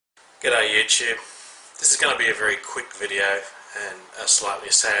G'day YouTube. This is going to be a very quick video and a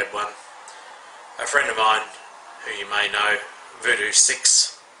slightly sad one. A friend of mine, who you may know,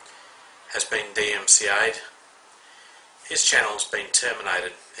 VoodooSixxx, has been DMCA'd. His channel's been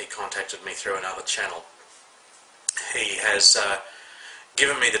terminated. He contacted me through another channel. He has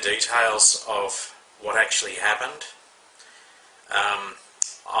given me the details of what actually happened.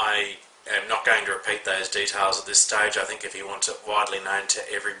 I am not going to repeat those details at this stage. I think if he wants it widely known to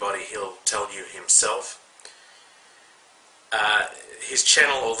everybody, he'll tell you himself. His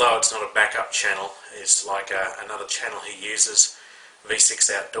channel, although it's not a backup channel, is like another channel he uses,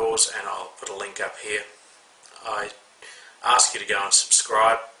 VoodooSixxx Outdoors, and I'll put a link up here. I ask you to go and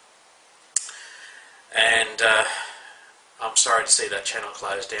subscribe, and I'm sorry to see that channel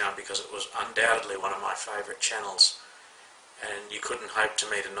close down because it was undoubtedly one of my favourite channels. And you couldn't hope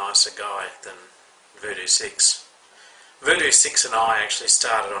to meet a nicer guy than VoodooSixxx. VoodooSixxx and I actually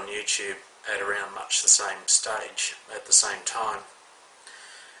started on YouTube at around much the same stage, at the same time.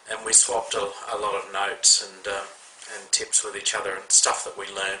 And we swapped a lot of notes and tips with each other and stuff that we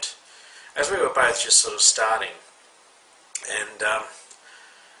learnt as we were both just sort of starting. And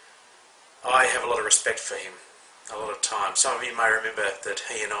I have a lot of respect for him, a lot of time. Some of you may remember that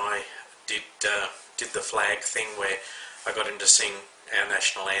he and I did the flag thing where I got him to sing our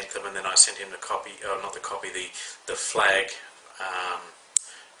national anthem, and then I sent him the copy, the flag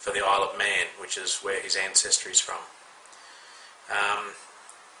for the Isle of Man, which is where his ancestry is from.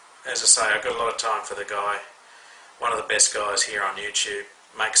 As I say, I've got a lot of time for the guy. One of the best guys here on YouTube,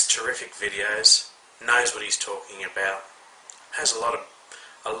 makes terrific videos, knows what he's talking about, has a lot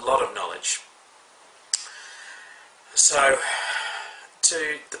of knowledge. So,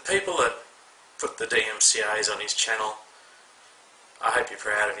 to the people that put the DMCAs on his channel, I hope you're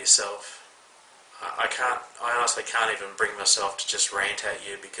proud of yourself. I honestly can't even bring myself to just rant at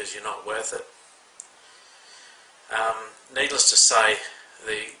you because you're not worth it. Needless to say,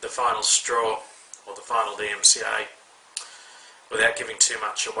 the final straw, or the final DMCA, without giving too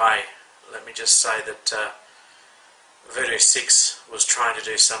much away, let me just say that VoodooSixxx was trying to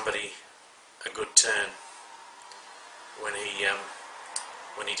do somebody a good turn when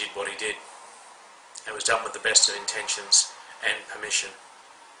he did what he did. It was done with the best of intentions and permission.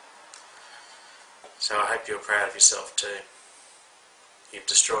 So I hope you're proud of yourself too. You've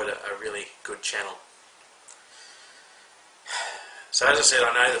destroyed a really good channel. So as I said,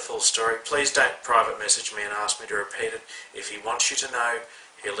 I know the full story. Please don't private message me and ask me to repeat it. If he wants you to know,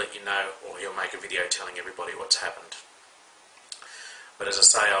 he'll let you know, or he'll make a video telling everybody what's happened. But as I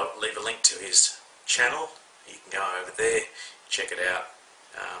say, I'll leave a link to his channel. You can go over there, check it out.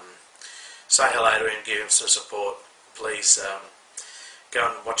 Say hello to him, give him some support. Please go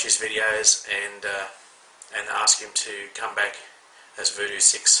and watch his videos and ask him to come back as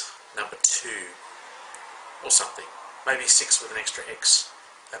VoodooSixxx number 2 or something. Maybe 6 with an extra X.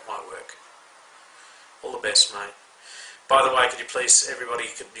 That might work. All the best, mate. By the way, could you please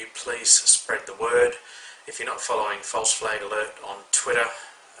spread the word? If you're not following False Flag Alert on Twitter,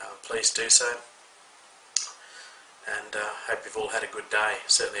 please do so. And hope you've all had a good day.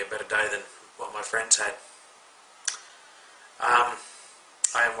 Certainly a better day than what my friends had.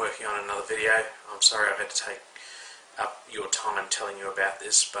 I am working on another video. I'm sorry I've had to take up your time telling you about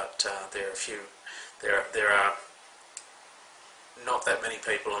this, but there are not that many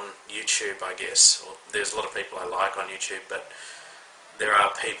people on YouTube, I guess. Or there's a lot of people I like on YouTube, but there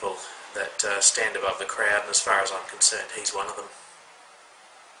are people that stand above the crowd, and as far as I'm concerned, he's one of them.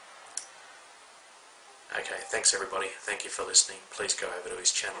 Okay, thanks everybody. Thank you for listening. Please go over to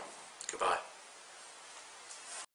his channel. Goodbye.